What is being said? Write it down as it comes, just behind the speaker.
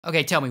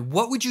Okay, tell me,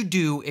 what would you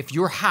do if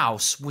your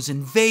house was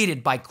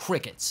invaded by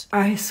crickets?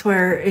 I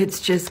swear it's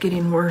just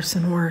getting worse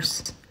and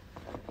worse.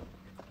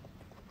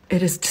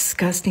 It is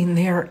disgusting.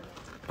 They're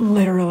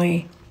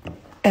literally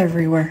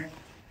everywhere.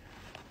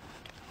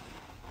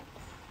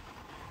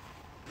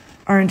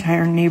 Our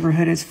entire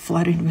neighborhood is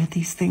flooded with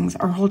these things.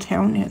 Our whole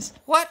town is.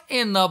 What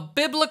in the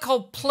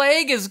biblical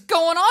plague is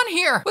going on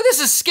here? Well, this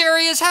is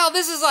scary as hell.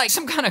 This is like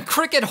some kind of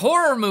cricket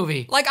horror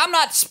movie. Like, I'm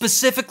not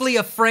specifically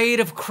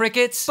afraid of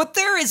crickets, but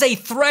there is a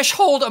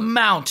threshold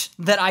amount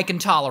that I can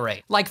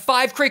tolerate. Like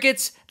 5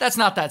 crickets, that's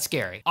not that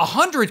scary.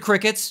 100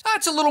 crickets,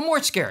 that's a little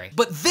more scary.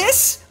 But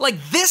this? Like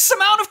this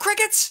amount of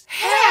crickets?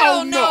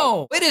 Hell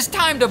no! It is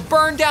time to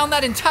burn down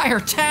that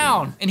entire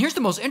town. And here's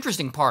the most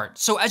interesting part.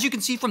 So as you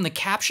can see from the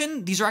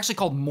caption, these are actually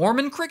called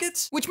Mormon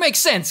crickets, which makes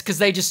sense because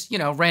they just,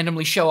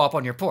 randomly show up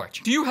on your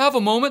porch. Do you have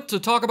a moment to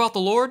talk about the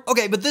Lord?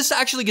 Okay, but this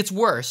actually gets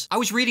worse. I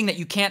was reading that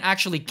you can't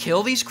actually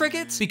kill these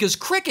crickets because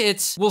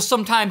crickets will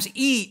sometimes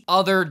eat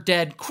other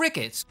dead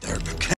crickets.